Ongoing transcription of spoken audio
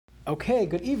Okay,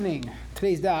 good evening.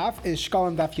 Today's daf is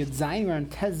Shkalim Daf Yud Zayin. We're on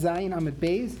Tez Zayin Amid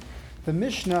Beis. The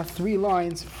Mishnah, 3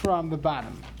 lines from the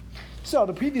bottom. So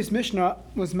the previous Mishnah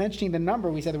was mentioning the number.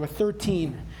 We said there were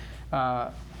 13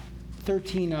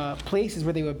 places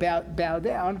where they would bow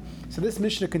down. So this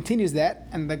Mishnah continues that,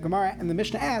 and the Gemara and the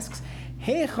Mishnah asks,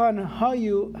 Heichan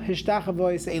hayu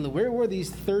hishtachavois elu. Where were these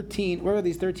 13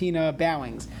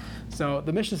 bowings? So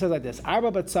the Mishnah says like this: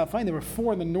 Arba Batzafain. There were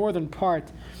 4 in the northern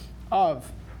part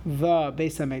of the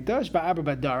Beis Hamikdash, Ba'arba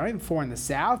Badarim, 4 in the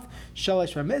south,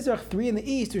 Shalosh B'mizrach, 3 in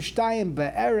the east, Ushtayim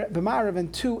B'marav,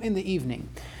 and 2 in the evening.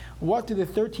 What do the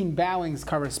 13 bowings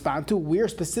correspond to? Where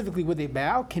specifically would they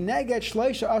bow? Keneged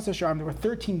Shloisha Asa Sharm. There were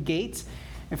 13 gates.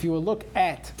 If you will look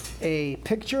at a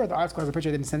picture, the article has a picture,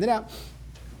 I didn't send it out.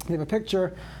 They have a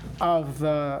picture of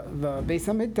the Beis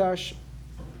Hamikdash,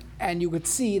 and you could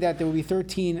see that there will be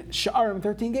 13 Sha'arim,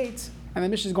 13 gates. And the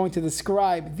Mishnah is going to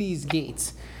describe these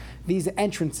gates, these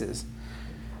entrances.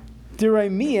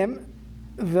 Diraimiyim,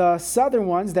 the southern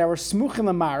ones that were Smuchim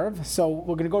Lamarav, so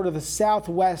we're going to go to the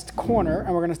southwest corner,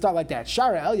 and we're going to start like that.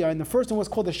 Shara Elyon, and the first one was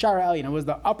called the Shara Elyon. It was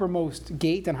the uppermost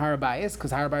gate on Har HaBayis,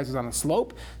 because Har HaBayis was on a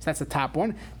slope, so that's the top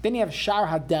one. Then you have Shar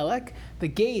HaDelek, the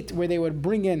gate where they would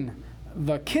bring in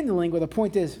the kindling, where the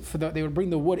point is, they would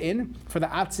bring the wood in for the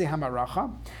Atzei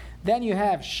HaMaracha. Then you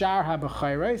have Shar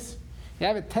HaBechayres. You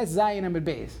have it Tez Zayin Amid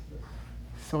Beis.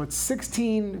 So it's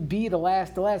 16b, the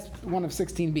last one of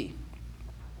 16b.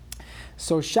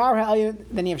 So Shar HaElyon,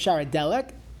 then you have Shar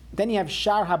HaDelek, then you have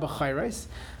Shar HaBechayres,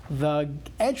 the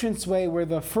entranceway where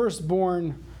the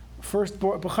firstborn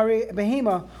Bechari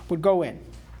Behema would go in.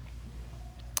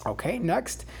 Okay,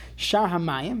 next, Shar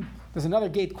HaMayim. There's another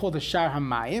gate called the Shar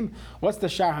HaMayim. What's the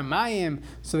Shar HaMayim?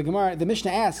 So the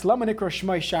Mishnah asks, Lama Nikra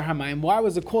Shmai Shar HaMayim. Why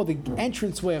was it called the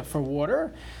entranceway for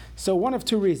water? So one of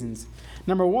 2 reasons.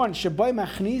 Number 1, Shabai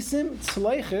Machnisim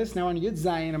Tzleichis, now on Yud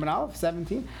Zayin Amid Aleph,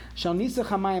 17, Shal Nisach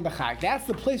HaMayim B'chag. That's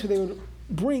the place where they would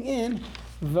bring in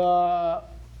the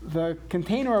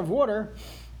container of water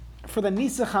for the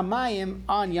Nisach HaMayim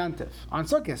on Yantif, on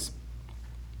Sukkot.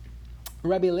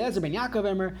 Rabbi Eliezer ben Yaakov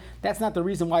Emer, that's not the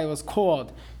reason why it was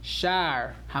called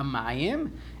Shar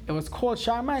HaMayim. It was called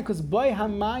Shar HaMayim because Boi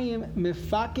HaMayim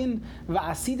Mifakin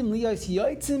V'asidim Liyos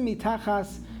Yoitzim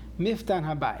Mitachas Miftan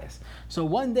Habayis. So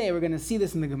one day we're going to see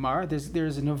this in the Gemara. There's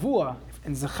a nevuah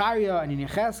in Zechariah and in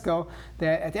Yechezkel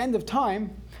that at the end of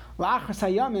time, La'achas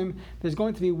Hayamim, there's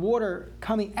going to be water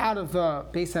coming out of the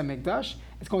Beis Hamikdash.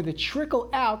 It's going to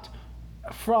trickle out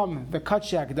from the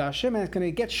Kachei HaKdashim, and it's going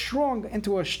to get strong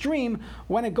into a stream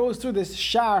when it goes through this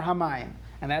Shar HaMayim.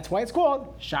 And that's why it's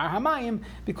called Shar HaMayim,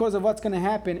 because of what's going to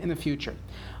happen in the future.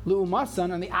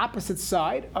 Lu'umasan, on the opposite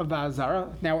side of the Azara,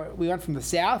 now we went from the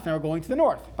south, now we're going to the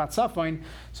north, Batzafain.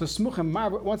 So Smuchim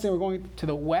Mar, once they were going to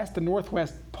the west, the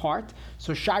northwest part,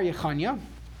 so Shar Yechanya,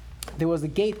 there was a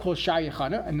gate called Shar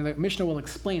Yechanya, and the Mishnah will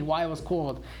explain why it was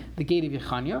called the gate of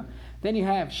Yechanya. Then you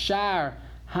have Shar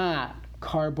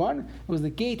HaKarbon, it was the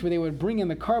gate where they would bring in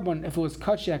the carbon if it was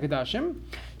Kachei HaKdashim.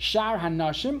 Shar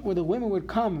HaNashim, where the women would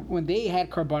come when they had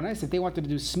karbonis, if they wanted to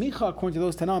do smicha, according to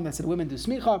those Tanam that said women do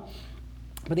smicha,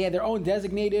 but they had their own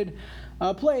designated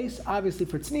place, obviously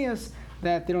for tznius,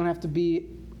 that they don't have to be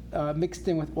mixed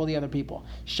in with all the other people.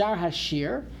 Shar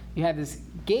HaShir, you had this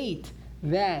gate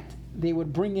that they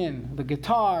would bring in the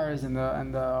guitars and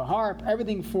the harp,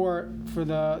 everything for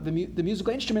the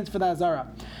musical instruments for the Azara.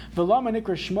 V'lama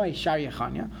nikra shmoi Shar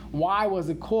Yechanya. Why was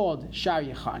it called Shar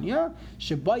Yechanya?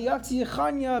 Sheba yatzi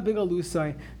Yechanya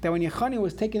bigalusai. That when Yechanya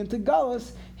was taken into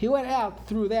Galus, he went out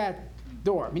through that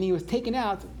door. Meaning he was taken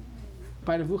out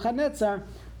by Nebuchadnezzar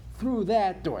through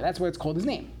that door. That's why it's called his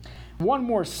name. One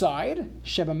more side,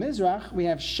 Sheba Mizrach, we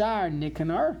have Shar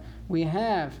Nikanor. We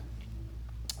have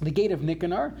the gate of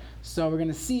Nikanor. So we're going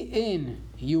to see in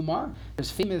Yuma,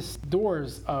 there's famous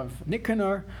doors of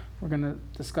Nikanor. We're going to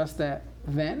discuss that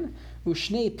then.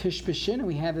 Ushnei Pishpishin,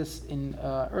 we had this in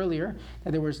earlier,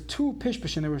 that there was 2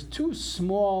 Pishpishin, there was 2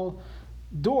 small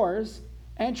doors,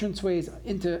 entranceways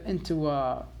into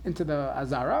the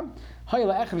Azara. It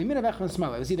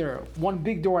was either one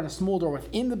big door and a small door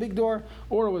within the big door,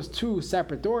 or it was 2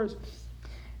 separate doors.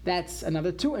 That's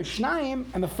another 2. And Shnayim,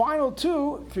 and the final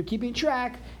 2, if you're keeping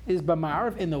track, is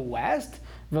Bamarav in the west.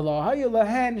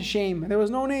 Shame. There was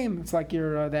no name. It's like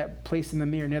your that place in the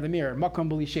mirror, near the mirror. Makam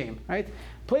B'li Shem, right?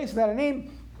 Place without a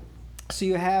name. So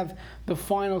you have the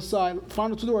final 2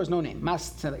 doors, no name. Now,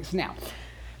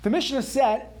 the Mishnah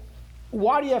said,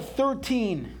 why do you have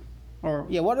 13?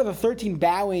 What are the 13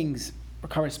 bowings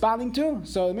corresponding to?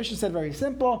 So the Mishnah said very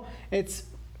simple. It's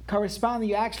corresponding,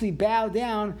 you actually bow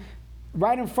down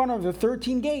right in front of the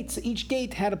 13 gates. Each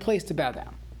gate had a place to bow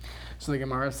down. So the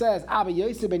Gemara says, Abba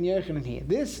Yosef ben Yochanan here.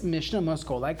 This Mishnah must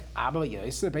go like Abba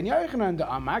Yosef ben Yochanan,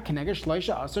 the Amar Keneged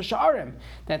Shloisha Asar Sha'arim,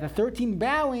 that the 13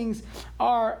 bowings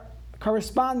are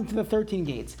corresponding to the 13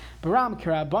 gates. Baram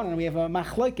Kirabanan, we have a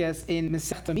machlokes in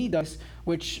Masechta Midas,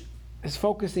 which is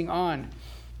focusing on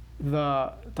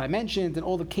the dimensions and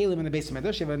all the kelim in the base of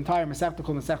Midrash. You have an entire Masechta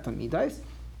called Masechta Midas.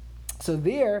 So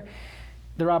there,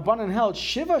 the Rabbanan held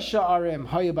Shiva Sha'arim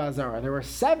Hayu Ba'azara. There were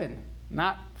 7,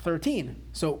 not 13.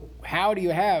 So how do you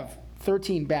have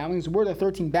 13 bowings? Where are the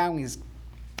 13 bowings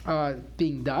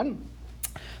being done?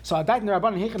 So so the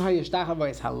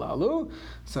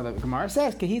Gemara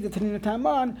says, we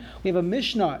have a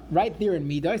Mishnah right there in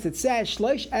Midas. It says,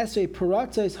 Shlosh Esrei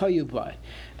Paratzos Hayubah.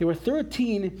 There were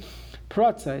 13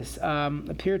 paratzos.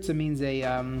 Pirza means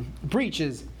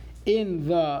breaches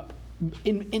in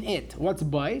it. What's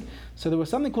by? So there was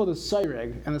something called a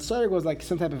soireg, and the soireg was like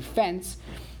some type of fence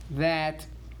that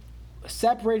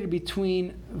separated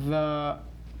between the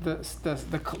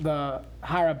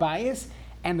Harabayas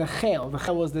and the Chel. The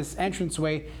Chel was this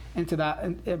entranceway into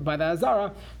by the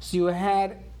Azara. So you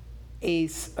had a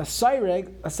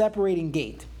soireg, a separating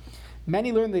gate.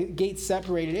 Many learned the gate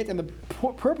separated it, and the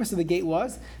purpose of the gate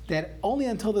was that only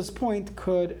until this point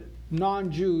could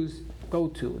non-Jews go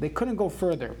to. They couldn't go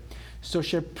further. So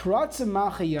Shepratzim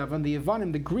Machayavan, the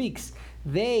Yavanim, the Greeks,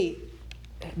 they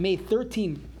made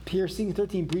 13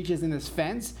 breaches in this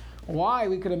fence. Why?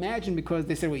 We could imagine because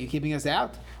they said, well, you're keeping us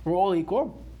out? We're all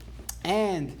equal.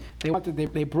 And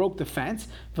they broke the fence.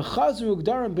 So from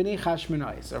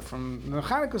the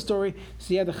Chanukah story,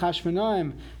 so you had the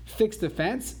Chashmonaim fix the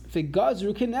fence.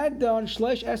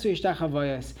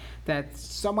 That's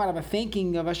somewhat of a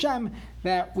thanking of Hashem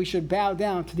that we should bow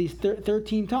down to these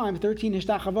 13 times, 13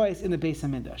 Hishtachavayas in the Beis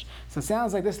HaMikdash. So it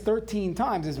sounds like this 13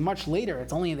 times is much later.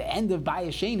 It's only at the end of Bayis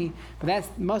Sheni, but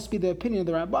that must be the opinion of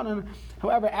the Rabbanan.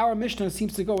 However, our Mishnah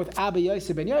seems to go with Abba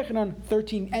Yosef ben Yochanan,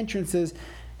 13 entrances,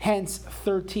 hence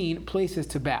 13 places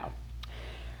to bow.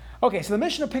 Okay, so the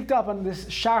Mishnah picked up on this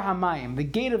Shar HaMayim, the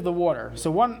gate of the water. So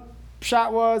one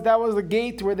shot was the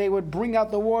gate where they would bring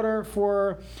out the water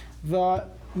for the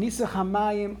Nisach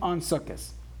HaMayim on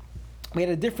Sukkot. We had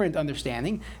a different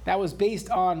understanding that was based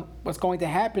on what's going to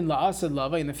happen la'asad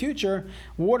lava in the future.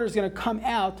 Water is going to come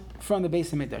out from the Beis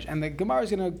HaMikdash, and the Gemara is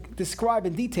going to describe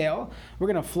in detail. We're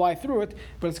going to fly through it,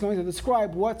 but it's going to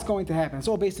describe what's going to happen. It's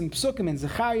all based in Psukim and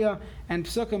Zechariah and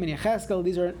Psukim and Yecheskel.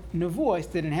 These are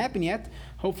nevuos that didn't happen yet.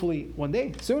 Hopefully one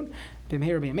day soon, but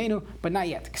not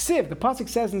yet. Ksiv, the pasuk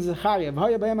says in Zechariah,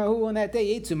 on that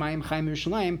day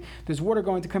there's water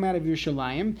going to come out of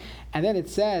Yerushalayim, and then it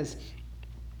says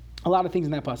a lot of things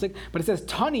in that pasuk, but it says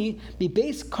Tani be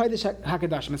base Kodesh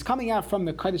Hakadashim. It's coming out from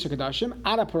the Kodesh Hakadashim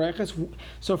Ada Pareches.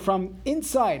 So from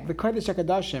inside the Kodesh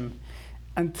Hakadashim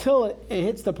until it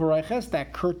hits the Pareches,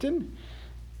 that curtain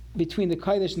between the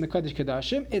Kodesh and the Kodesh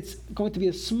Kadashim, it's going to be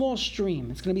a small stream.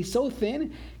 It's going to be so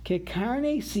thin,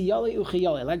 kekarne siyale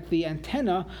uchiyale, like the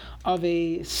antenna of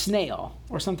a snail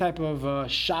or some type of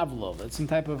shavlov. It's some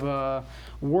type of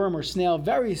worm or snail,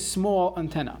 very small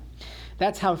antenna.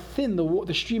 That's how thin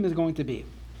the stream is going to be.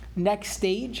 Next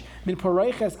stage, min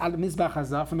pareiches al mizbach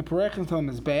hazaf, from the pareiches until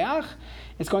the mizbeach,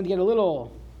 it's going to get a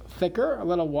little thicker, a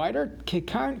little wider.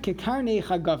 Kekarne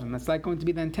chagavim. It's like going to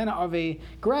be the antenna of a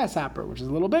grasshopper, which is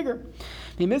a little bigger.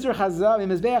 Mizbeach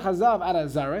hazav ad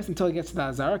azares, until it gets to the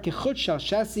azara. Kechut shel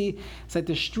shasi. It's like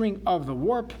the string of the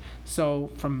warp. So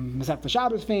from Masechta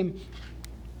Shabbos fame,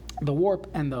 the warp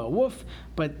and the woof,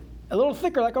 but a little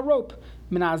thicker, like a rope.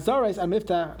 Min azares al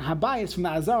miftah habayis, from the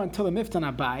azar until the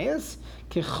miftah habayis.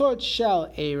 Kechut shel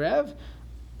erev.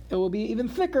 It will be even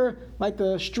thicker, like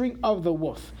the string of the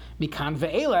wolf. Mikan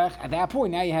ve'elech, at that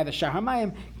point, now you have the Shar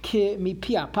HaMayim, ki mi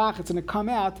pi apach, it's going to come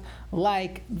out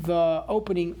like the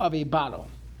opening of a bottle.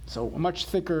 So a much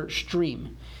thicker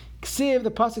stream. Ksiv,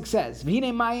 the pasuk says,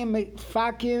 V'hinei mayim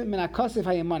fakim min hakosef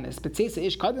hayamanis, b'tzeisa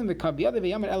ish kadem v'kav b'yada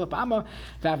v'yamer elef ama,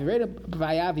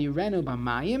 v'avirenu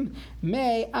b'mayim,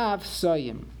 me av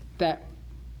soyim. That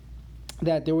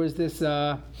there was this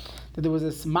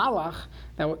malach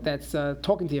that's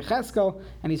talking to Yecheskel,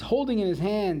 and he's holding in his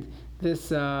hand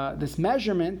this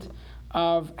measurement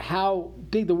of how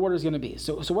big the water is going to be.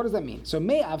 So what does that mean? So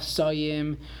me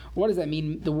avsayim, what does that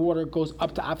mean? The water goes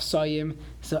up to avsayim.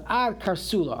 So ad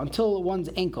karsula, until one's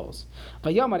ankles.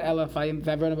 Vayamad elafayim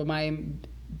vavrona b'mayim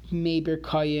me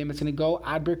birkayim. It's going to go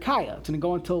ad birkaya. It's going to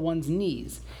go until one's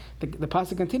knees. The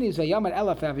pasuk continues, Vayamad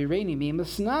elaf avireni me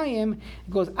masnayim.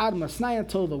 It goes ad masnayim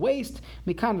until the waist.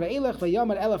 Mikan ve'elech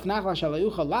vayamad elaf nachla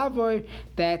shalayucha lavoy.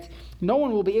 That no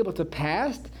one will be able to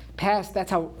pass.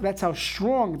 That's how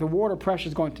strong the water pressure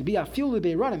is going to be. I feel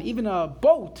the running. Even a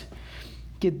boat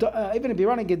Even if you're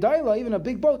running Gedaila, even a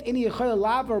big boat, any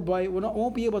laver boy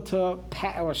won't be able to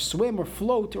or swim or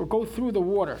float or go through the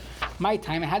water. My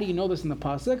time. And how do you know this in the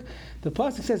pasuk? The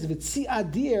pasuk says if it's si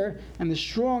adir and the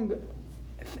strong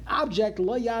object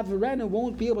lo yavirenu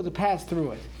won't be able to pass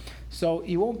through it. So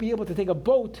you won't be able to take a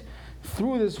boat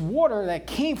through this water that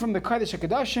came from the Kodesh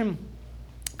HaKadoshim,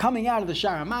 coming out of the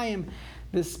Shar HaMayim,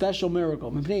 this special miracle.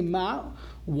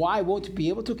 Why won't you be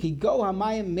able to? Ki go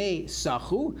hamayim me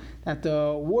sachu, that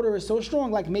the water is so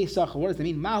strong like me sachu. What does that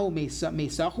mean? Mahu me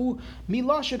sachu,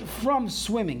 milashit, from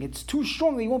swimming. It's too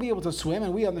strong that you won't be able to swim,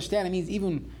 and we understand it means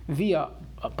even via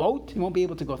a boat, you won't be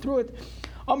able to go through it.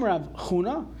 Amrav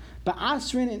Chuna,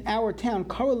 Ba'asrin, in our town,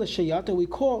 Kara l'shayata, we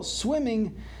call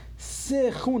swimming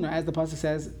sechuna, as the pasuk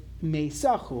says, me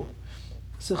sachu,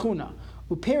 sechuna.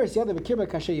 Uperis yada b'kirba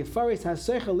kasher yefaris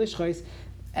hasoicha lishchais,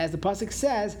 as the pasuk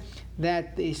says,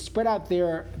 that they spread out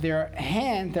their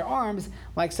arms,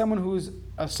 like someone who's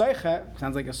a soicha,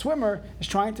 sounds like a swimmer, is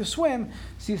trying to swim.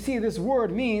 So you see, this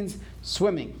word means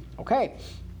swimming. Okay.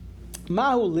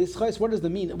 Mahu lischos. What does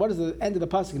the end of the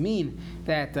pasuk mean?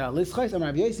 That lischos,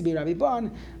 Rabbi Yossi be Rabbi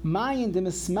Ban, mayin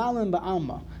demismalim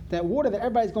ba'alma. That water that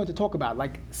everybody's going to talk about,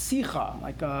 like sicha,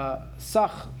 like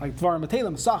sach, like dvarim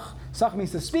matelim, sach. Sach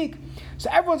means to speak. So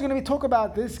everyone's going to be talking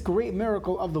about this great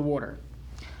miracle of the water.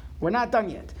 We're not done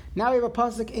yet. Now we have a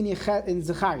pasuk in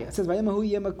Zechariah. It says,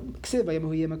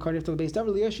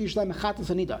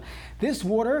 this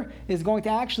water is going to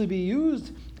actually be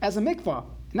used as a mikvah.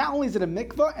 Not only is it a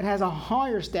mikvah, it has a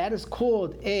higher status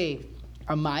called a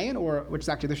mayan, or which is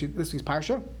actually this week's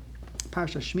parsha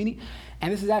Shmini,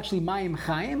 and this is actually mayim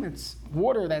chayim. It's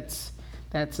water that's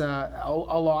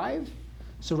alive.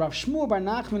 So Rav Shmuel bar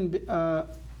Nachman.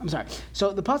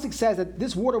 So the pasuk says that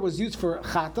this water was used for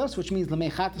chatas, which means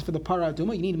lemei chatas, for the para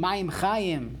aduma. You need mayim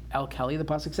chayim el keli. The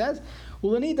pasuk says,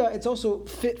 ulanida, it's also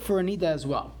fit for a nida as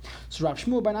well. So Rav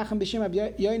Shmuel bar Nachman b'shem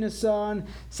Rabbi Yonasan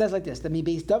says like this: that mi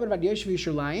beis David vad Yoshev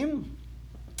Yishalayim,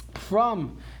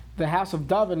 from the house of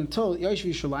David until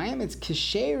Yoshev Yishalayim, it's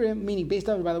kisherim, meaning beis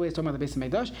David, by the way, is talking about the Beis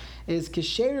Hamikdash, is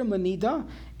kisherim lanida.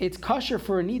 It's kosher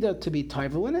for a nida to be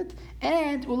toivel in it,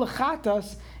 and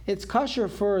ulachatas, it's kosher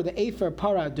for the Efer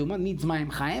Para Aduma, needs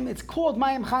Mayim Chaim. It's called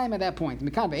Mayim Chaim at that point.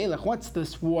 What's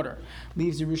this water?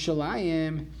 Leaves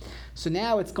Yerushalayim. So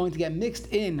now it's going to get mixed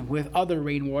in with other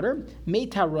rainwater.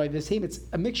 Meitaroi V'seim, it's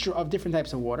a mixture of different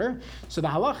types of water. So the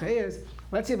halacha is,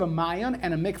 let's say you have a mayan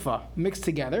and a mikvah mixed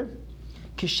together.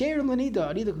 Kisherim Lanida,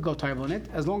 a nida could go toivel in it,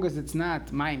 as long as it's not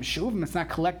Mayim Shuvim, it's not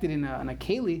collected in a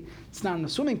keli, it's not in a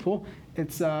swimming pool.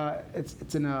 It's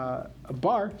in a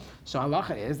bar, so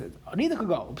halacha is that neither could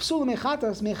go. Psul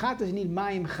mechatas, you need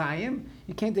mayim chayim.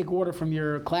 You can't take water from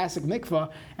your classic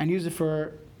mikvah and use it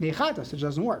for mechatas. It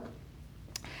doesn't work.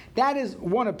 That is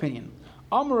one opinion.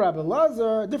 Amar Rabbi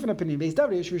Lazar, a different opinion. Beis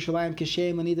David Yerushalayim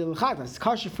kishem l'nida l'chatas. It's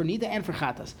kosher for nida and for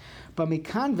chatas. But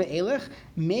mekan ve'elech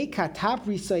me katap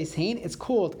risais hein. It's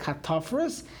called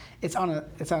katafris. It's on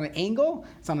an angle.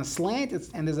 It's on a slant.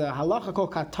 And there's a halacha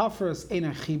called katafris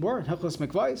ein chibur. Hilchos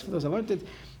mikvahs. For those who learned it,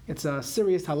 it's a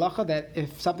serious halacha that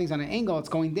if something's on an angle, it's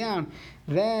going down,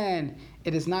 then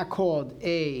it is not called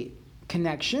a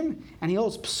connection, and he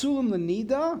holds psulim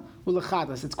l'nida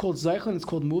u'lechatas. It's called zeichlin. It's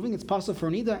called moving. It's possible for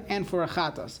nida and for a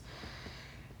chatas.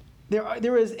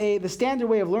 There is the standard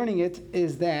way of learning it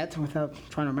is that, without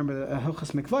trying to remember the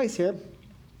hilchos mikvahs here,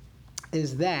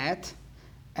 is that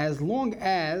as long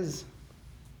as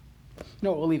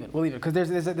we'll leave it because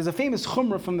there's a famous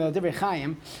chumrah from the Divrei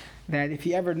Chaim that if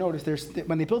you ever notice,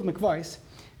 when they build mikvahs,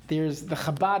 there's the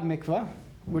Chabad mikvah,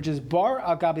 which is bar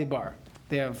al gabi bar.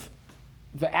 They have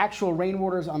the actual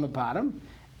rainwater's on the bottom,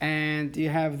 and you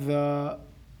have the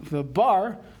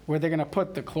bar where they're going to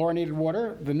put the chlorinated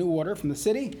water, the new water from the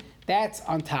city, that's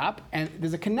on top, and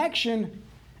there's a connection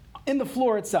in the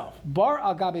floor itself. Bar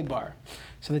al gabi bar.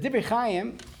 So the Divrei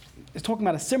Chaim is talking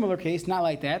about a similar case, not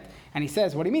like that, and he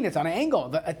says, what do you mean? It's on an angle.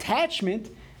 The attachment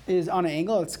is on an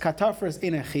angle. It's katafras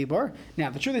in a chibur. Now,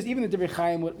 the truth is, even the Divrei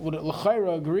Chaim would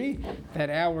l'chayra agree that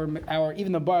our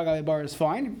even the bar gabi bar is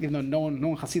fine, even though no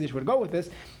one Hasidish would go with this.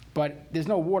 But there's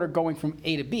no water going from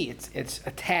A to B. It's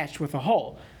attached with a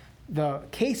hole. The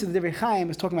case of the Divrei Chaim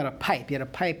is talking about a pipe. You had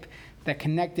a pipe that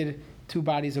connected two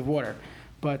bodies of water.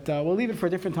 But we'll leave it for a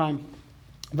different time.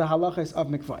 The halachas of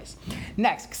mikvahs.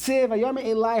 Next, ksiv ayarme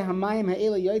elai hamayim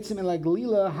ha'ela yotzim ela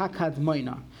galila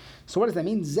hakadmoina. So what does that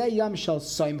mean? Ze yam shel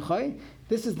soimchai.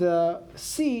 This is the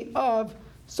sea of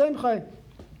soimchai.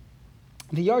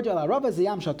 The yard al arava ze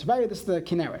yam shel tvaria. This is the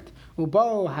Kinneret.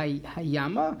 Ubo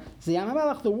hayama ze yam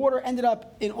hamelach. The water ended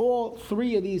up in all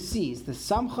three of these seas: the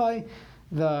Samchai,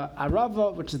 the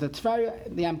Arava, which is the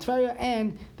Tvaria, the Yam Tvaria,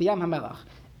 and the Yam Hamelach.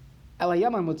 This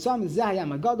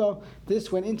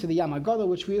went into the Yam HaGadol,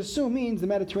 which we assume means the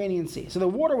Mediterranean Sea. So the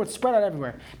water would spread out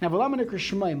everywhere. Now, why was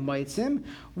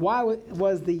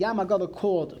the Yam HaGadol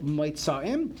called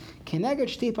Moitzaim?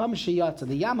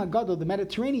 The Yam HaGadol, the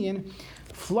Mediterranean,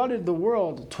 flooded the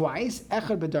world twice.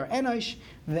 Echad B'dar Enosh,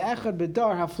 ve'echad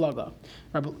B'dar Haflaga.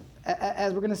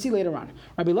 As we're going to see later on.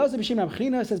 Rabbi Elazar b'Shem Rav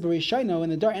Chanina says, "B'Rishayno,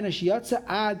 in the Dar Enosh Yatsa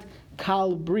ad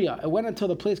Kalbria. It went until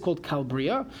the place called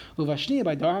Kalbria. Uvashniya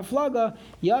by Dar Haflaga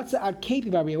Yatsa ad Kepi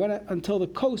Barbaria. It went until the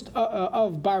coast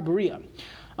of Barbaria."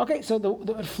 Okay, so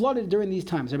it flooded during these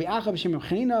times. Rabbi Acha b'Shem Rav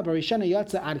Chanina, B'Rishayno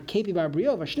Yatsa ad Kepi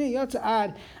Barbaria. Uvashniya Yatsa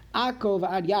ad Akko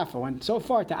v'ad Yafo. Went so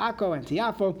far to Akko and to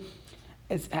Yafo,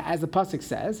 as the pasuk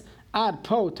says, ad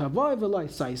po tavoy v'loy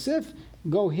saisif.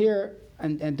 Go here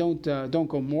and don't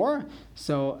go more.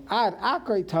 So ad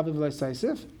Akko taviv v'loy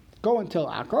saisif. Go until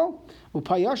Akko.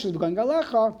 Upayashis b'goin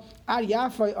galecha. Ad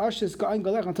Yafo ashis goin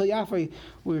galecha. Until Yafo,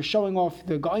 we're showing off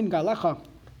the goin galecha,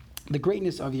 the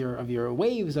greatness of your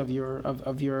waves, of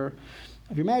your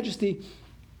majesty.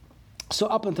 So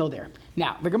up until there.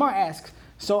 Now the Gemara asks.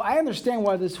 So I understand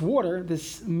why this water,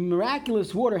 this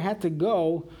miraculous water, had to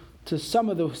go to some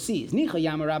of the seas.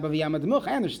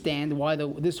 I understand why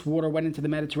this water went into the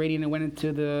Mediterranean and went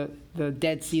into the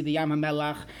Dead Sea, the Yam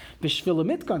HaMelach, B'Shvila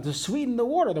Mitkan, to sweeten the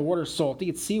water. The water's salty,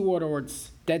 it's seawater or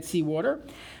it's Dead Sea water.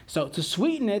 So to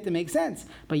sweeten it makes sense.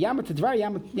 But Yam HaTidvar,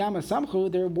 Yam HaSamchu,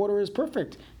 their water is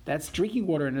perfect. That's drinking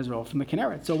water in Israel from the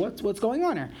Kinneret. So what's going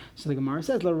on here? So the Gemara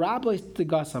says, L'Rabos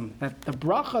Tegasam, that the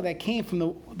bracha that came from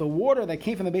the water that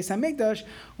came from the Beis HaMikdash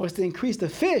was to increase the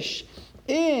fish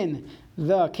in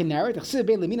the Kinneret.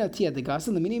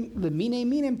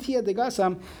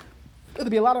 There'll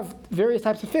be a lot of various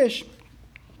types of fish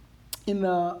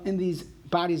in these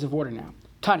bodies of water now.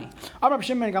 Tani. I once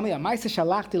went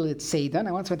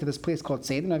to this place called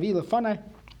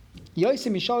Seidan.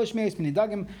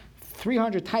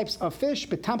 300 types of fish,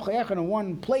 on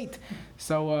one plate.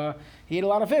 So he ate a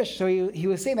lot of fish. So he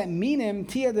was saying that minim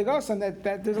tia degasam,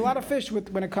 that there's a lot of fish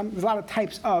there's a lot of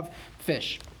types of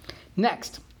fish.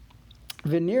 Next,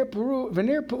 venir pu'u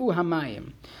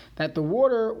hamayim, that the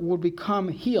water would become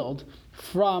healed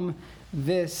from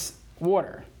this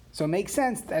water. So it makes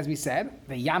sense, as we said,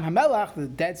 the Yam HaMelach, the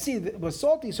Dead Sea, was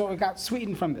salty, so it got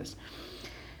sweetened from this.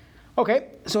 Okay,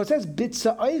 so it says, Yet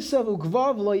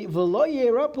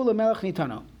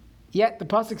the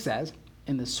pasuk says,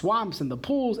 in the swamps and the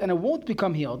pools, and it won't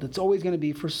become healed. It's always going to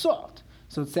be for salt.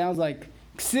 So it sounds like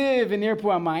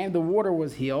the water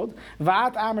was healed. So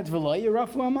the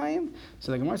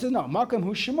Gemara says, no,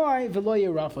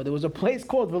 there was a place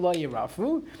called V'lo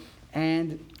Yirafu,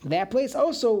 and that place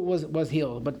also was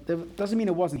healed, but it doesn't mean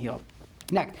it wasn't healed.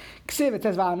 Next, it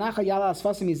says,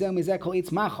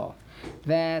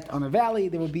 that on a valley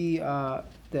there will be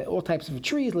all types of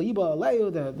trees. The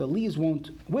leaves won't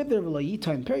wither.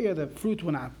 The fruit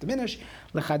will not diminish.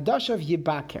 Lechadashav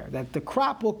yibaker, that the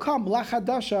crop will come.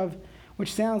 Lechadashav,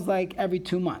 which sounds like every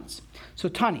 2 months. So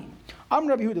Tani,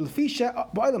 Rabbi Yehuda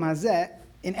Lefisha ba'olam hazeh,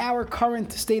 in our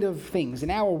current state of things, in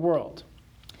our world,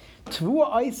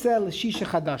 Tvua Aisa L'Shisha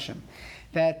Chadashim,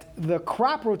 that the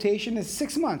crop rotation is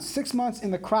 6 months. 6 months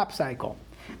in the crop cycle.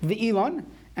 The Elon,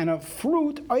 and a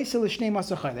fruit, every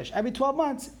 12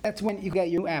 months, that's when you get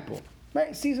your new apple.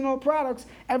 Right? Seasonal products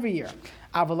every year.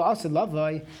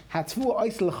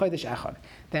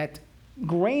 That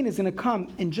grain is going to come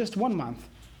in just 1 month.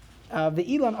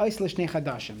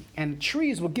 And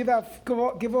trees will give off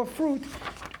fruit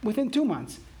within 2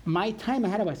 months. My time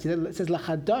ahead of us, it says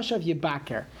L'chadashav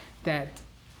Yibaker, that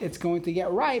it's going to get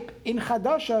ripe in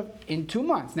Chadashav in 2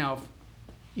 months. Now,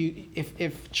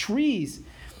 if trees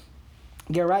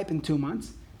get ripe in 2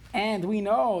 months, and we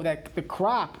know that the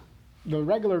crop, the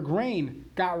regular grain,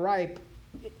 got ripe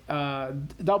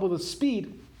double the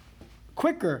speed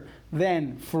quicker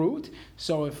than fruit.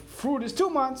 So if fruit is 2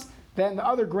 months, then the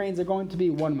other grains are going to be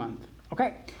 1 month.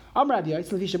 Okay. She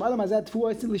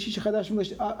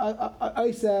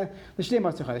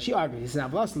argues. He says,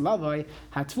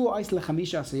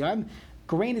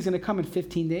 grain is going to come in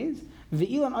 15 days,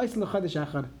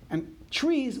 and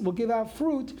trees will give out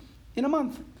fruit in a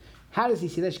month. How does he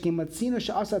see that?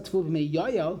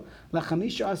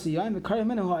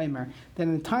 Then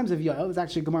in the times of Yoel, it's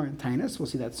actually Gemara in Tainus, we'll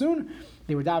see that soon,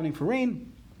 they were davening for rain.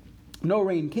 No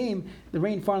rain came. The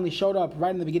rain finally showed up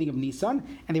right in the beginning of Nisan,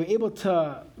 and they were able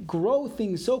to grow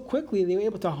things so quickly, they were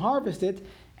able to harvest it,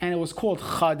 and it was called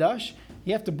Chadash.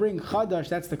 You have to bring Chadash,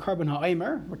 that's the carbon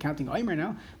ha'omer. We're counting ha'omer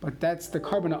now, but that's the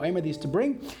carbon ha'omer they used to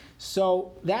bring.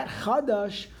 So that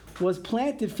Chadash was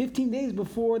planted 15 days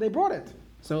before they brought it.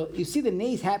 So you see the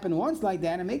nays happen once like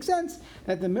that, and it makes sense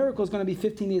that the miracle is going to be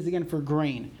 15 days again for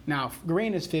grain. Now, if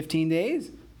grain is 15 days,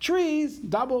 trees,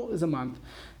 double is a month.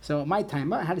 So my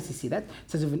time, how does he see that? It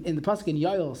says in the pasuk in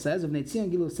Yoel says, "Of Netzion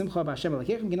Gilu Simcha B'Hashem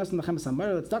Elokeichem Ginosem Lachem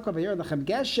B'Samar L'Tzedakah V'Yer Lachem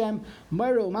Geshem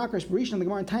Moira U'Makrish B'Rishon." The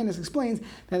Gemara in Tainus explains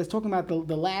that it's talking about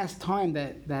the last time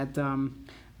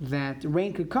that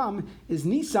rain could come is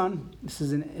Nisan. This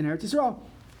is in Eretz Yisrael,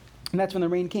 and that's when the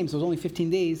rain came. So it was only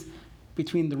 15 days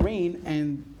between the rain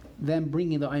and them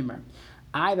bringing the Omer.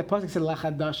 The pasuk said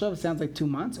lachadashav, sounds like 2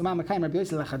 months. So he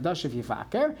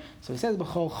says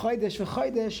b'chol chodesh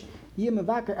v'chodesh yeh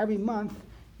mevaker. Every month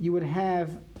you would have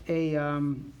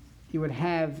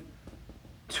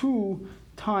 2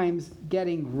 times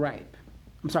getting ripe.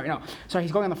 He's going on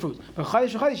the fruit.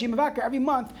 B'chodesh v'chodesh yeh mevaker. Every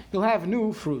month you'll have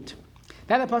new fruit.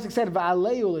 Then the pasuk said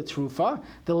va'aleyu l'trufa.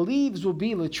 The leaves will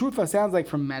be l'trufa. Sounds like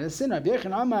from medicine. Rabbi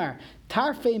Yechon Amar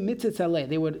tarfei mitzitz alei.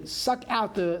 They would suck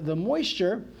out the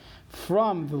moisture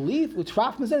from the leaf, which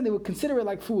they would consider it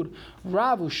like food.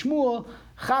 Rav Shmuel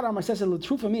Chad Amar says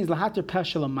l'trufa means lahater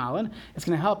peshel amalan. It's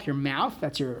going to help your mouth.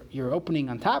 That's your opening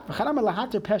on top. Chad Amar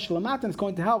lahater peshel amatan. It's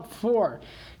going to help for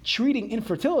treating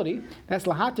infertility. That's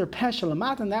lahater peshel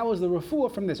amatan. That was the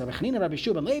refuah from this. Rabbi Chanina, Rabbi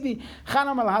Shub, and Levi. Chad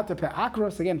Amar lahater pe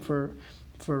akros, again for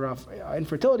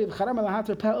infertility. Chad Amar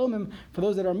lahater pe umim, for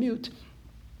those that are mute.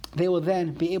 They will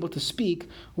then be able to speak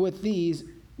with these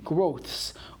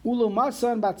growths.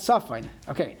 Ulumasan bat safain.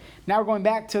 Okay, now we're going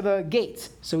back to the gates.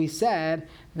 So he said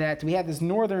that we had this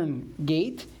northern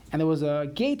gate, and there was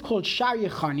a gate called Shar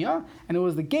Yechanya, and it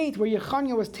was the gate where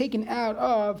Yechanya was taken out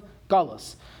of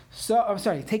Galus.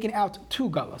 Taken out to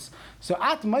Galus. So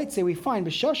at might say we find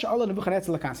B'shasha Allah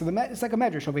Nebuchadnezzar Lakan. So it's like a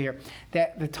medrash over here,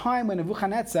 that the time when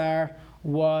Nebuchadnezzar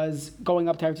was going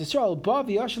up to Eretz Yisrael,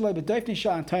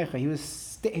 he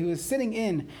was sitting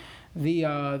in the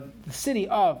city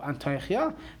of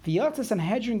Antiochia. The Yatzah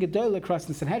Sanhedrin Gedol across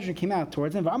the Sanhedrin came out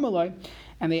towards him,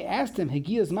 and they asked him,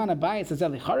 "Higiyaz man abayis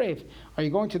azeli charev? Are you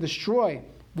going to destroy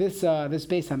this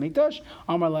Beis Hamikdash?"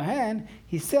 Amar lahen,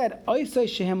 he said, "Oisay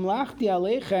shehem lachti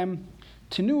aleichem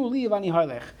tenu li v'ani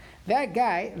harlech." That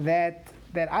guy that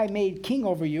I made king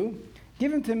over you,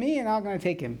 give him to me, and I'm going to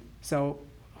take him. So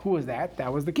who was that?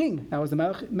 That was the king. That was the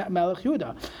Melech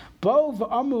Yehuda.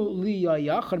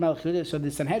 So the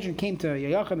Sanhedrin came to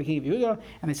Yayachar, the king of Yehuda,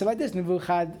 and they said like this: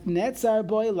 Nebuchadnezzar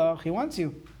boilach, he wants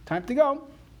you. Time to go.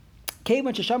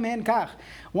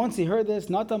 Once he heard this,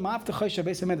 he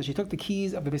took the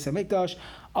keys of the Beis Hamikdash.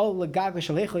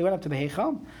 He went up to the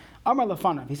Heichal. Amar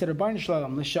Lafanav, he said, Rabbeinu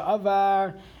Shalom,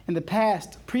 L'sha'avar, in the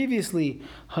past, previously,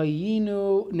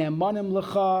 Hayinu ne'manim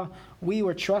lecha, we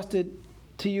were trusted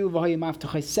to you,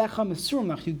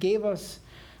 you gave us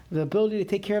the ability to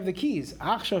take care of the keys.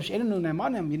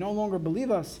 You no longer believe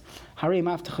us.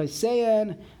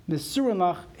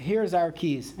 Here's our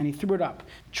keys. And he threw it up.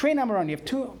 Train Amaran, you have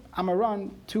two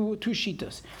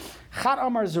shitas. Chad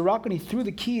Amar Zarak, and he threw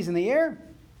the keys in the air.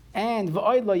 And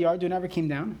V'oid lo yardu, never came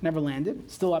down, never landed,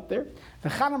 still up there.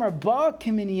 V'chad Amar ba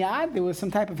kiminiyad, there was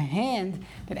some type of hand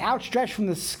that outstretched from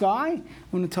the sky,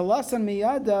 u'netalasan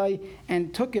miyadai,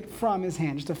 and took it from his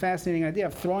hand. Just a fascinating idea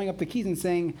of throwing up the keys and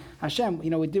saying, Hashem,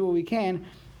 we did what we can,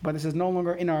 but this is no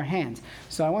longer in our hands.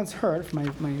 So I once heard from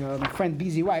my friend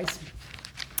B.Z. Weiss,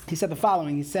 he said the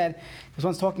following. He said, he was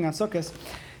once talking on Sukkot,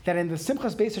 that in the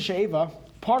Simchas Beis HaShe'eva,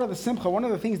 part of the Simcha, one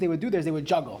of the things they would do there is they would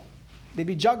juggle. They'd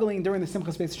be juggling during the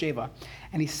Simchas Beis HaShe'eva.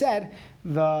 And he said,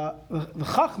 the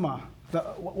chachma,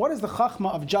 what is the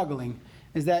chachma of juggling?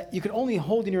 Is that you can only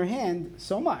hold in your hand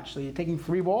so much. So you're taking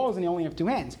 3 balls and you only have 2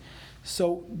 hands.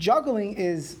 So juggling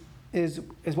is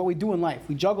what we do in life.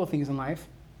 We juggle things in life.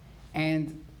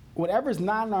 And whatever's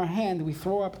not in our hand, we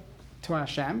throw up to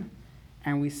Hashem.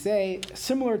 And we say,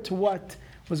 similar to what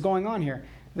was going on here,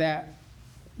 that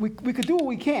we could do what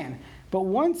we can. But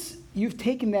once you've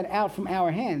taken that out from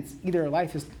our hands, either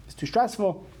life is too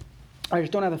stressful, or you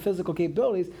just don't have the physical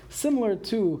capabilities, similar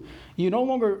to you no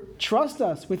longer trust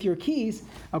us with your keys,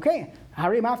 okay,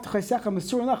 we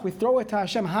throw it to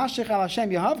Hashem,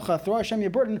 throw Hashem your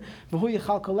burden,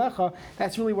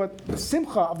 that's really what the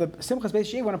simcha of the Simchas Beis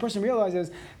HaShe'eva, when a person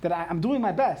realizes that I'm doing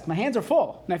my best, my hands are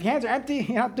full. Now if your hands are empty,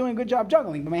 you're not doing a good job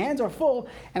juggling, but my hands are full,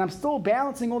 and I'm still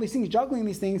balancing all these things, juggling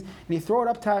these things, and you throw it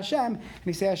up to Hashem, and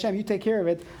you say, Hashem, you take care of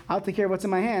it, I'll take care of what's in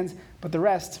my hands, but the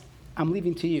rest, I'm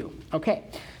leaving to you. Okay,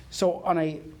 so on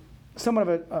a somewhat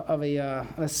of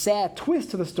a sad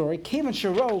twist to the story, Kavan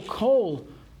Shiro Kol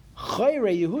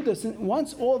Chayre Yehuda.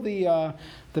 Once all the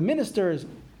ministers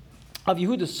of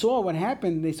Yehuda saw what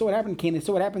happened, they saw what happened. They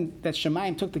saw what happened that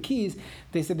Shemaim took the keys.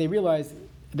 They said they realized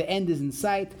the end is in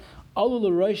sight. So they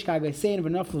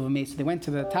went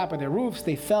to the top of their roofs,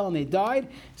 they fell and they died.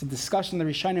 It's a discussion in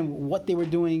the Rishonim, what they were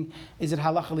doing. Is it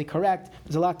halachically correct?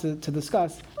 There's a lot to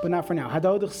discuss, but not for now. That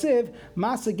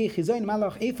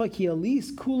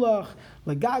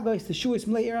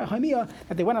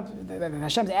they went up, that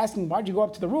Hashem's asking, why'd you go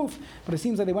up to the roof? But it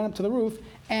seems like they went up to the roof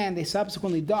and they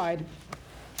subsequently died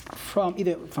from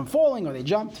falling or they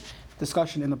jumped.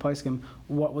 Discussion in the Poskim,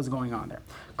 what was going on there.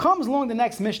 Comes along the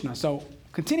next Mishnah. So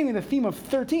continuing the theme of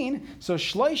 13, so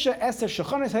Shloisha Esther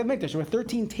Shechonos HaMikdash. There were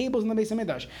 13 tables in the Beis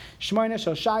HaMikdash. Shmoina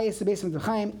Shel Shayis, the Beis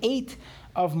HaMikdash, 8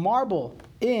 of marble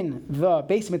in the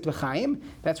Beis HaMikdash.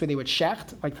 That's where they would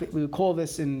shecht, like we would call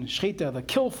this in Shechita, the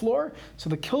kill floor. So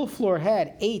the kill floor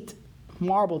had 8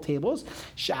 marble tables.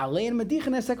 They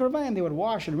would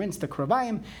wash and rinse the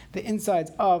kravayim, the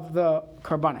insides of the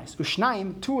karbanis.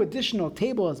 Ushnaim, 2 additional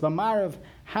tables, b'marav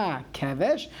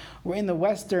ha-kevesh, were in the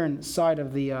western side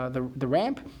of the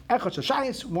ramp. Echad shel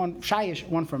shayish,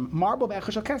 one from marble,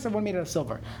 echad shel kesef, one made out of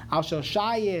silver. Al shel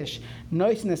shayish,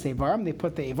 noisnes evarim, they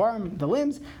put the evarim, the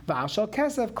limbs. V'al shel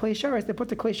kesef, klei sharis, they put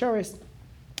the klei sharis,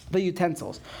 the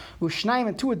utensils. Ushnaim,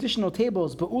 and 2 additional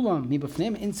tables, ba'ulam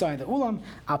mibafnim, inside the ulam,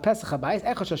 al pesach habayis,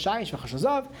 echad shel shayish v'echad shel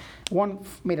zav, one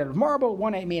made out of marble,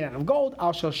 one made out of gold.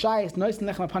 Al shel shayish, noisen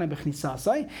lechem apanim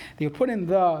b'chnisasai. They would put in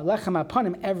the lechem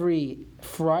apanim every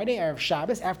Friday, Erev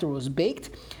Shabbos, after it was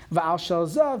baked. Va'al shel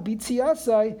zav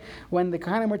b'tziyasai, when the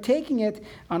kohanim were taking it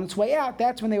on its way out,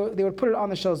 that's when they would put it on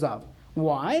the shel zav.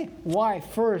 Why? Why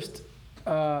first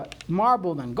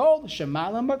marble than gold?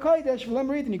 Shemalam b'kodesh v'lem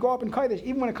read, and you go up in kodesh.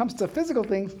 Even when it comes to physical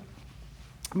things,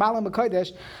 malam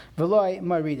b'kodesh v'loy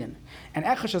maridin. And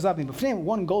echad shel zav b'fnim,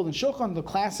 one golden shulchan, the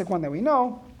classic one that we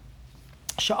know.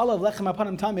 Sha'alav lechem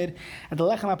apanim tamid, and the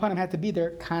lechem apanim had to be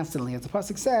there constantly, as the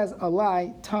pasuk says,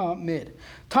 alai tamid.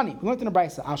 Tani, we learned in the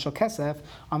Brisa, al shel kesef,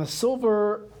 on the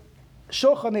silver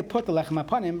shulchan they put the lechem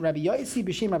apanim. Rabbi Yosi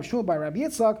b'shem Rabbi Shmuel by Rabbi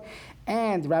Yitzchak,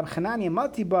 and Rabbi Chananya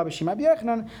Matiba b'shem Rabbi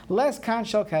Yochanan, les kan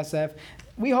shel kesef.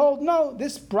 We hold, no,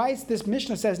 this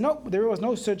Mishnah says, no, there was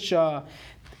no such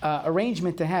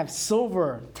arrangement to have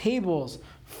silver tables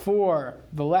for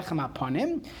the lechem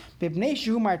apanim. B'bnei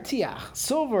shehu martiach,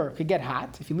 silver could get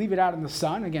hot if you leave it out in the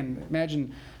sun. Again,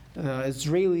 imagine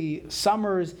Israeli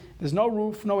summers, there's no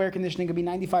roof, no air conditioning, it could be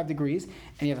 95 degrees,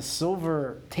 and you have a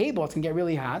silver table, it's going to get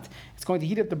really hot. It's going to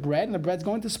heat up the bread, and the bread's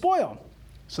going to spoil.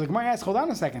 So the Gemara asks, hold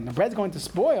on a second, the bread's going to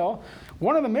spoil.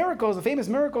 One of the miracles, the famous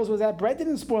miracles, was that bread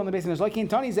didn't spoil in the Beis Hamikdash.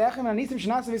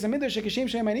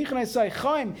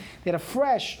 They had a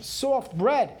fresh, soft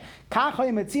bread.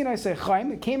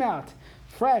 It came out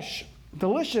fresh,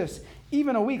 delicious,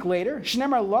 even a week later. As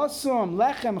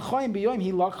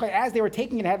they were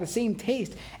taking it, it had the same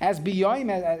taste as biyoim,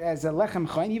 as a lechem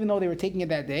chaim, even though they were taking it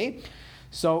that day.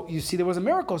 So you see, there was a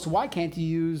miracle. So why can't you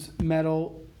use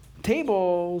metal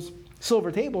tables,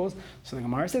 silver tables? So the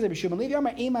Gemara says, we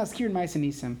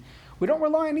don't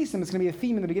rely on nisim. It's going to be a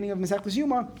theme in the beginning of Masechtas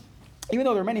Yuma. Even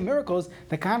though there are many miracles,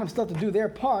 the Kohanim still have to do their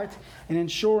part in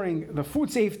ensuring the food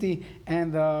safety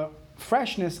and the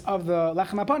freshness of the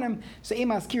lechem apanim. So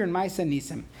emas kir and ma'isa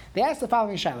nisim. They asked the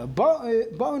following shaila: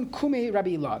 Bo'on kume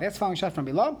Rabbi Ilah. That's the following shaila from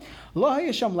Ilah. Lo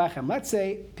hayasham lechem. Let's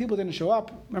say people didn't show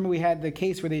up. Remember, we had the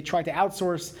case where they tried to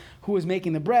outsource who was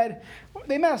making the bread.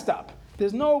 They messed up.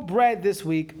 There's no bread this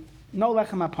week. No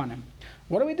lechem apanim.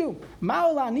 What do we do?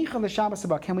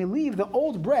 Can we leave the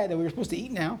old bread that we were supposed to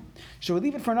eat now? Should we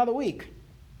leave it for another week?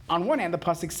 On one hand, the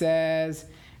pasuk says,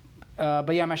 Yet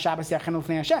the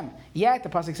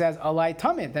pasuk says alai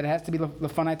tamid, that it has to be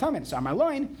lefanai tamid. So Amar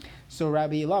Loin, so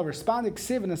Rabbi Ilah responded,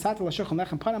 Ksiv and the satel l'shulchan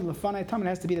lechem panim lefanai tamid,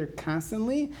 has to be there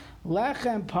constantly.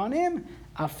 Lechem panim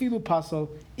afilu pasol,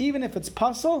 even if it's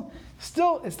pasol,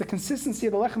 still it's the consistency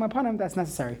of the lechem panim that's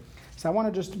necessary. So I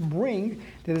want to just bring,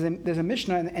 there's a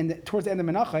Mishnah, and towards the end of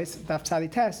Menachos, Daf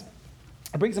Tzadi Tes,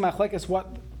 it brings a machlekes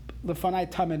what lefanai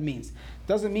tamid means.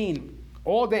 Does it mean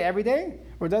all day, every day,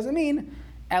 or does it mean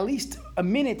at least a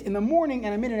minute in the morning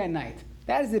and a minute at night?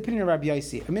 That is the opinion of Rabbi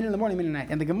Yossi. A minute in the morning, a minute at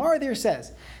night. And the Gemara there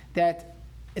says that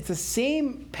it's the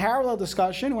same parallel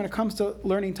discussion when it comes to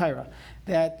learning Torah.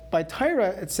 That by Torah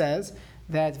it says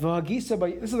that v'hagisa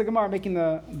by, this is the Gemara making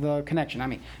the connection. I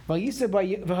mean, v'hagisa by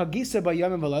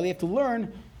yomim v'layli, you have to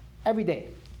learn every day.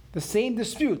 The same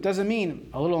dispute doesn't mean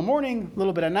a little morning, a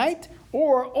little bit at night,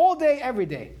 or all day, every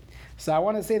day. So I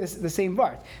want to say this, the same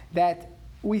part, that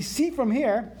we see from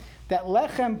here that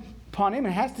lechem panim,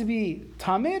 it has to be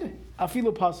tamid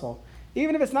afilu pasol,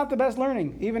 even if it's not the best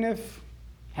learning, even if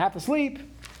half asleep.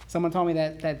 Someone told me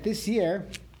that this year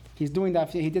he did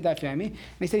daf yomi, and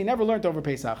he said he never learned over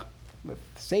Pesach. With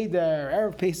Seder,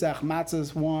 Erev Pesach,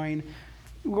 matzahs, wine,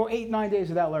 we go 8-9 days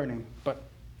without learning. But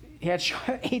he had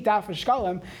 8 daf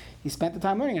shkalim. He spent the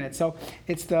time learning in it. So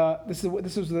it's this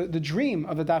was the dream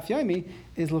of the daf yomi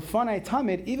is lefanai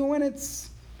tamid, even when it's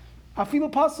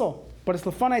afilu puzzle, but it's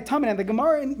lefanai tamid, and the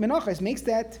Gemara in Menachos makes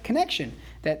that connection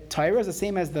that Torah is the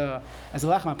same as the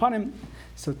lechem apanim.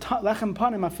 So lechem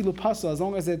apanim afilu puzzle, as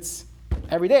long as it's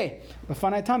every day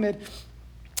lefanai tamid.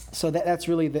 So that's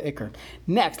really the ikr.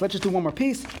 Next, let's just do one more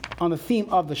piece on the theme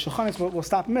of the shulchanis. We'll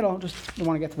stop in the middle. We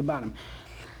want to get to the bottom.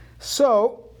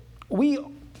 So we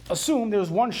assume there's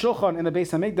one shulchan in the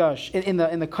Beis Hamikdash, in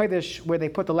the kodesh where they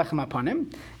put the lechem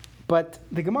apanim. But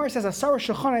the Gemara says asara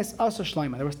shulchanis asa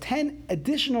shleima. There was 10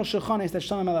 additional shulchanis that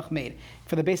Shlomo Melech made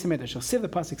for the Beis Hamikdash. So Siv the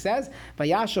pasuk says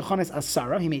vayash shulchanis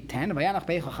asara. He made 10. Vayanach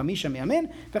beicha chamisha miyamin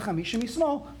vechamisha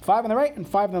mismol. 5 on the right and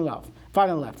 5 on the left. 5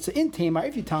 on the left. So in Tamar,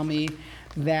 if you tell me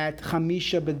that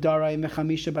chamisha b'darai and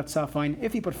chamisha b'tzafain,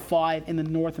 if you put 5 in the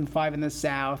north and 5 in the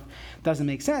south, doesn't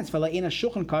make sense. The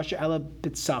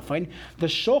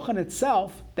shulchan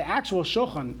itself, the actual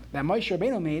shulchan that Moshe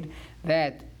Rabbeinu made,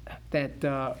 that had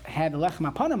the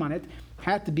lechem apanim on it,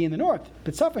 had to be in the north.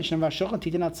 B'tzafain shem v'shulchan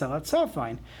titin atzalat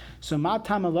tzafain. So ma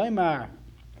tam aloymar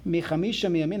michamisha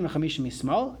miyamin v'chamisha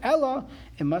mismal, ella,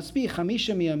 it must be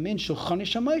chamisha miyamin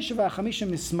shulchanis haMoshe v'chamisha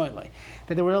mismalei.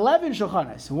 That there were 11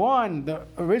 shulchanis. One, the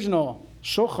original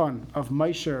shulchan of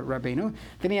Moshe Rabbeinu.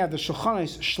 Then you have the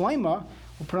shulchanis shleima,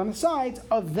 we'll put on the sides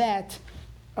of that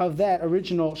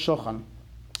original shulchan.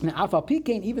 Now, afal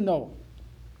pikein, even though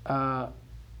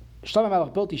Shlomo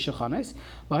Melech built these shulchanis,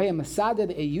 lahaya masadeh,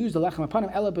 they used the lechem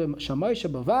apanim ella b'shaMoshe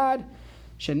b'vad.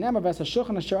 Shenemar v'es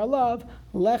hashulchan asher alav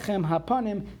lechem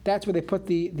hapanim. That's where they put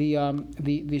the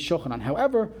shulchan on.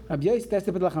 However, Rabbi Yossi, that's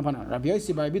the put lechem hapanim. Rabbi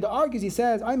Yossi Bar Abida argues. He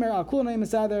says, "Aimer al kul na'im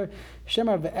masader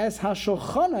shemar v'es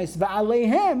hashulchanos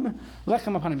v'aleihem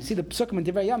lechem hapanim." You see, the psukim and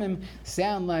Divrei Yamim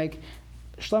sound like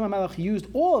Shlomo Melech used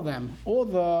all of them. All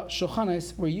the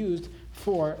shulchanos were used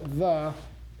for the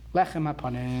lechem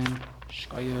hapanim.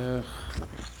 Shkoyach.